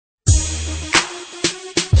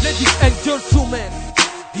Ladies and gentlemen,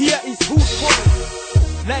 here is who's calling.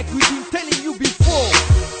 Like we've been telling you before,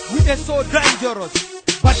 we are so dangerous,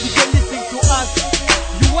 but you can listen to us.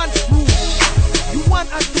 You want proof, you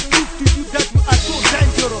want us to prove to you that we are so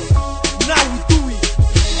dangerous. Now we do it,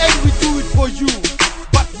 and we do it for you.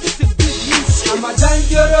 But listen to this new shit. I'm a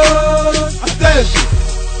dangerous. I tell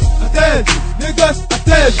you, niggas, I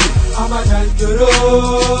tell you. I'm a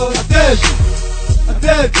dangerous. I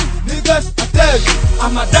tell you, niggas, I tell you.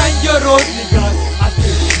 I'm a dangerous niggas, I tell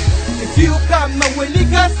you. If you come my way,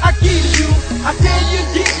 niggas, I kill you. I tell you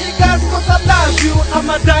this niggas, cause I love you. I'm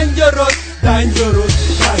a dangerous.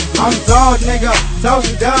 I'm South nigga, South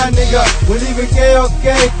Sudan nigga. We live in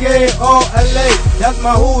KOKKOLA. That's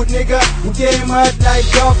my hood nigga. We came out like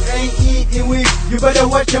dog ain't eating weed. You better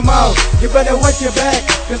watch your mouth, you better watch your back.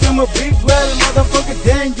 Cause I'm a big well motherfucker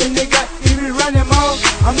danger nigga. If you run him out,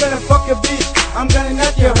 I'm gonna fuck a bitch. I'm gonna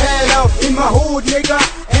knock your head out. In my hood nigga,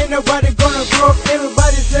 ain't nobody gonna grow.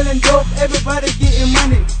 Everybody selling dope, everybody getting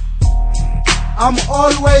money. I'm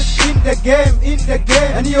always in the game,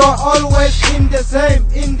 and you are always in the same.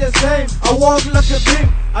 I walk like a beam,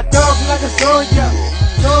 I talk like a soldier,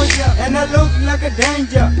 and I look like a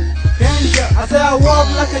danger. I say I walk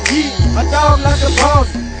like a G, I talk like a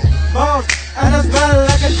boss, and I smell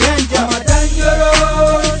like a danger. I'm a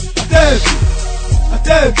dangerous. I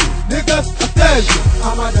tell you, niggas, I tell you.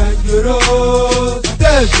 I'm a dangerous.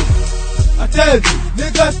 I tell you,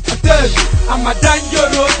 niggas, I tell you. I'm a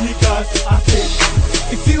dangerous niggas, I tell you.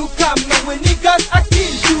 If you come my way, niggas, I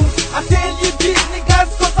kill you. I tell you this niggas,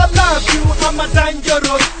 cause I love you. I'm a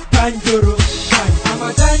dangerous. I'm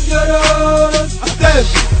a dangerous. I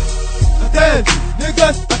tell you,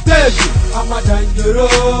 niggas, I tell you. I'm a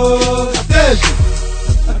dangerous.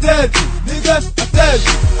 I tell you, niggas, I tell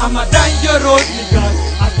you. I'm a dangerous niggas,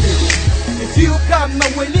 I tell you. If you come my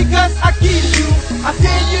way, niggas, I kill you. I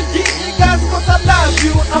tell you this niggas, cause I love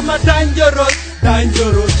you. I'm a dangerous.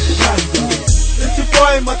 It's your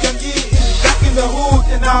boy Matangi is back in the hood,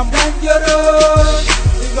 and I'm dangerous.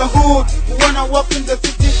 In the hood, when I walk in the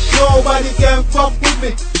city, nobody can fuck with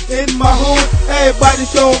me. In my hood, everybody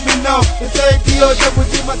show me now. They say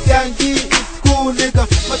D.O.W.G. Matangi is cool nigga.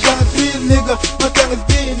 Matang is real nigga. Matang is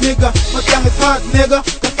big nigga. Matang is hot nigga.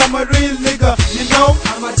 Cause I'm a real nigga. You know,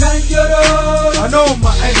 I'm a dangerous. I know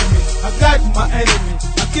my enemy. I got my enemy.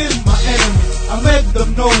 I kill my enemy. I make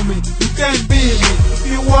them know me. You can't be me. If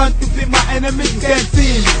you want to be my enemy, you can't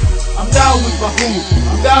see me. I'm down with my hood.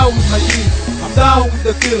 I'm down with my team. I'm down with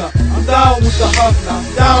the killer. I'm down with the hustler. I'm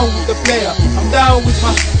down with the player. I'm down with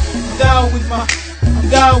my. Cause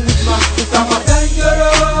I'm a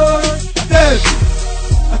dangerous. I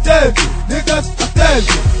tell you, niggas, I tell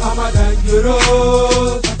you. I'm a dangerous.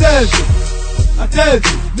 I tell you,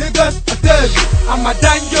 niggas, I tell you. I'm a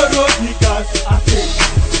dangerous niggas, I tell you.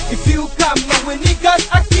 If you come my way, niggas,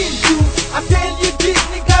 I kill you. I tell you this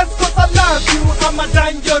niggas, cause I love you. I'm a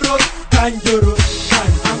dangerous.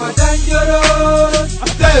 I'm a dangerous. I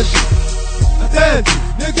tell you,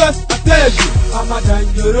 niggas, I tell you. I'm a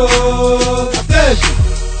dangerous.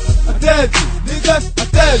 I tell you, niggas, I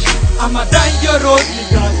tell you. I'm a dangerous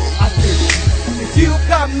niggas, I tell you. If you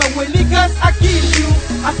come my way, niggas, I kill you.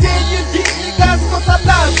 I tell you this niggas, cause I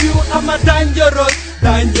love you. I'm a dangerous.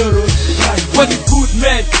 When you good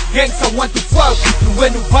man, gangsta want to fuck with you.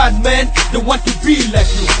 When you bad man, they want to be like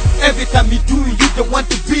you. Every time you do you, they want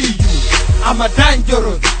to be you. I'm a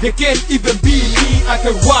dangerous, they can't even be me. I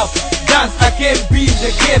can rap, dance, I can be in the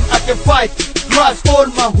game, I can fight. Trust all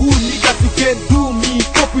my hood niggas, you can do me.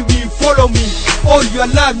 Copy me, follow me. All your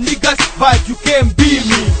love niggas, but you can't be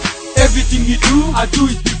me. Everything you do, I do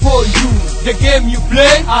it before you. The game you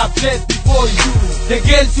play, I play before you. The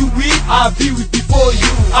girls you with, I be with before you.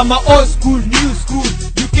 I'm a old school, new school.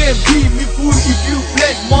 You can't be me fool. If you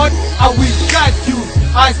play smart, I will catch you.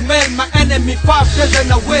 I smell my enemy 5,000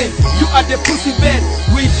 away. You are the pussy man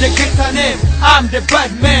with the gangster name. I'm the bad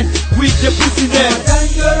man with the pussy name. I'm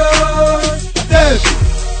dangerous. I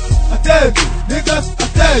tell you, niggas, I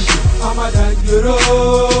tell you. I'm a dangerous.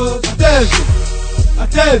 I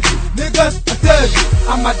tell you, niggas, I tell you.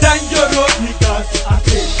 I'm a dangerous niggas, I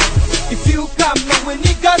tell you. If you come my way,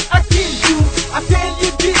 niggas, I kill you. I tell you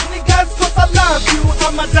this niggas, cause I love you.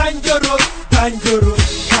 I'm a dangerous. I'm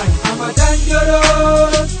a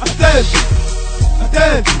dangerous. I tell you,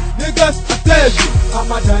 niggas, I tell you.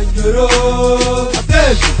 I'm a dangerous.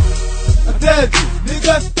 I tell you,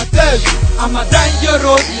 niggas, I tell you. I'm a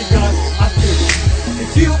dangerous niggas, I tell you.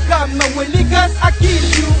 If you come my way, niggas, I kill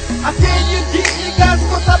you. I tell you this niggas,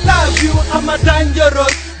 cause I love you. I'm a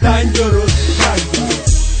dangerous.